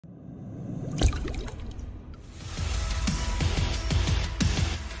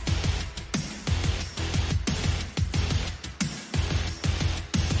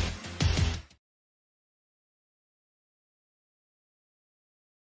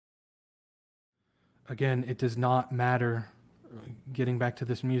Again, it does not matter, getting back to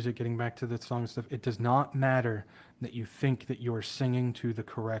this music, getting back to the song stuff, it does not matter that you think that you are singing to the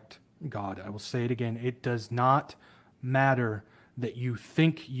correct God. I will say it again. It does not matter that you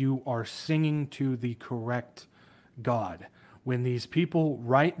think you are singing to the correct God. When these people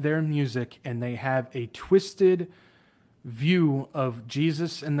write their music and they have a twisted view of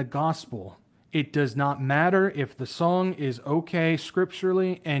Jesus and the gospel, it does not matter if the song is okay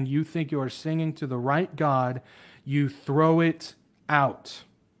scripturally and you think you are singing to the right God, you throw it out.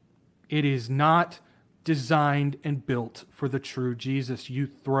 It is not designed and built for the true Jesus. You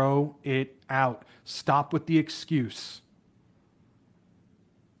throw it out. Stop with the excuse.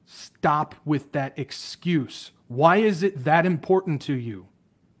 Stop with that excuse. Why is it that important to you?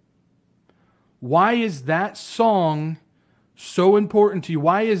 Why is that song so important to you?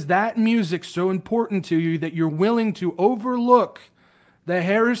 Why is that music so important to you that you're willing to overlook the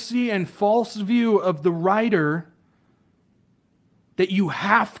heresy and false view of the writer that you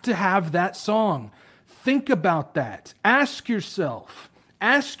have to have that song? Think about that. Ask yourself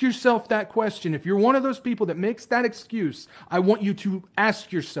that question. If you're one of those people that makes that excuse, I want you to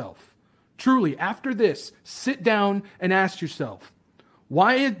ask yourself, truly, after this, sit down and ask yourself,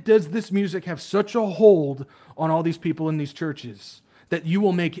 why does this music have such a hold on all these people in these churches that you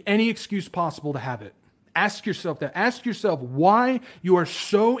will make any excuse possible to have it? Ask yourself that. Ask yourself why you are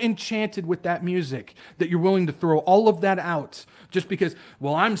so enchanted with that music that you're willing to throw all of that out just because,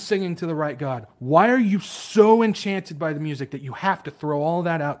 well, I'm singing to the right God. Why are you so enchanted by the music that you have to throw all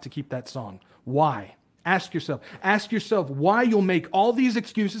that out to keep that song? Why? Ask yourself. Ask yourself why you'll make all these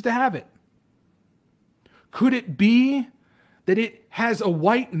excuses to have it. Could it be that it has a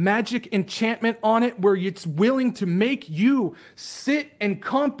white magic enchantment on it where it's willing to make you sit and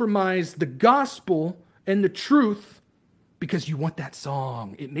compromise the gospel and the truth because you want that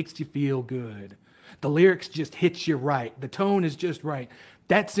song? It makes you feel good. The lyrics just hit you right. The tone is just right.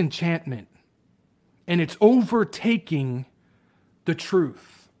 That's enchantment. And it's overtaking the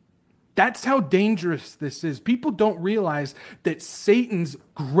truth. That's how dangerous this is. People don't realize that Satan's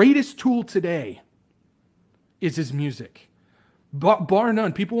greatest tool today is his music. Bar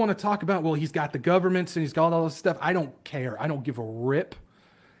none. People want to talk about, well, he's got the governments and he's got all this stuff. I don't care. I don't give a rip.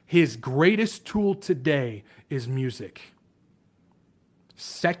 His greatest tool today is music.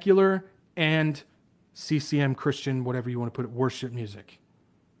 Secular and CCM, Christian, whatever you want to put it, worship music.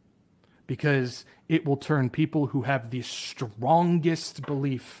 Because it will turn people who have the strongest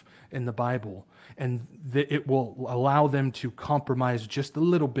belief in the Bible, and it will allow them to compromise just a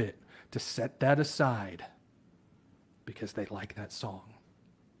little bit, to set that aside because they like that song.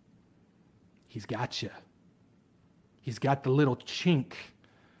 He's got you. He's got the little chink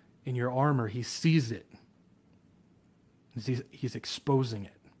in your armor. He sees it. He's exposing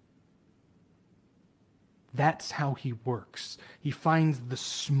it. That's how he works. He finds the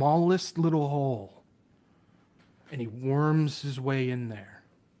smallest little hole and he worms his way in there.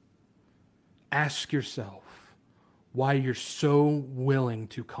 Ask yourself why you're so willing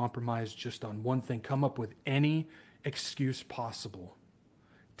to compromise just on one thing. Come up with any excuse possible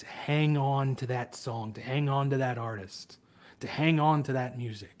to hang on to that song, to hang on to that artist, to hang on to that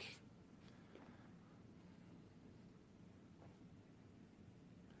music.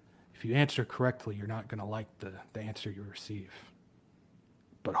 If you answer correctly, you're not going to like the answer you receive.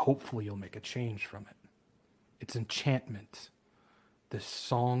 But hopefully you'll make a change from it. It's enchantment. This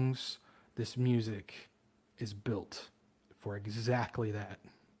songs, this music is built for exactly that.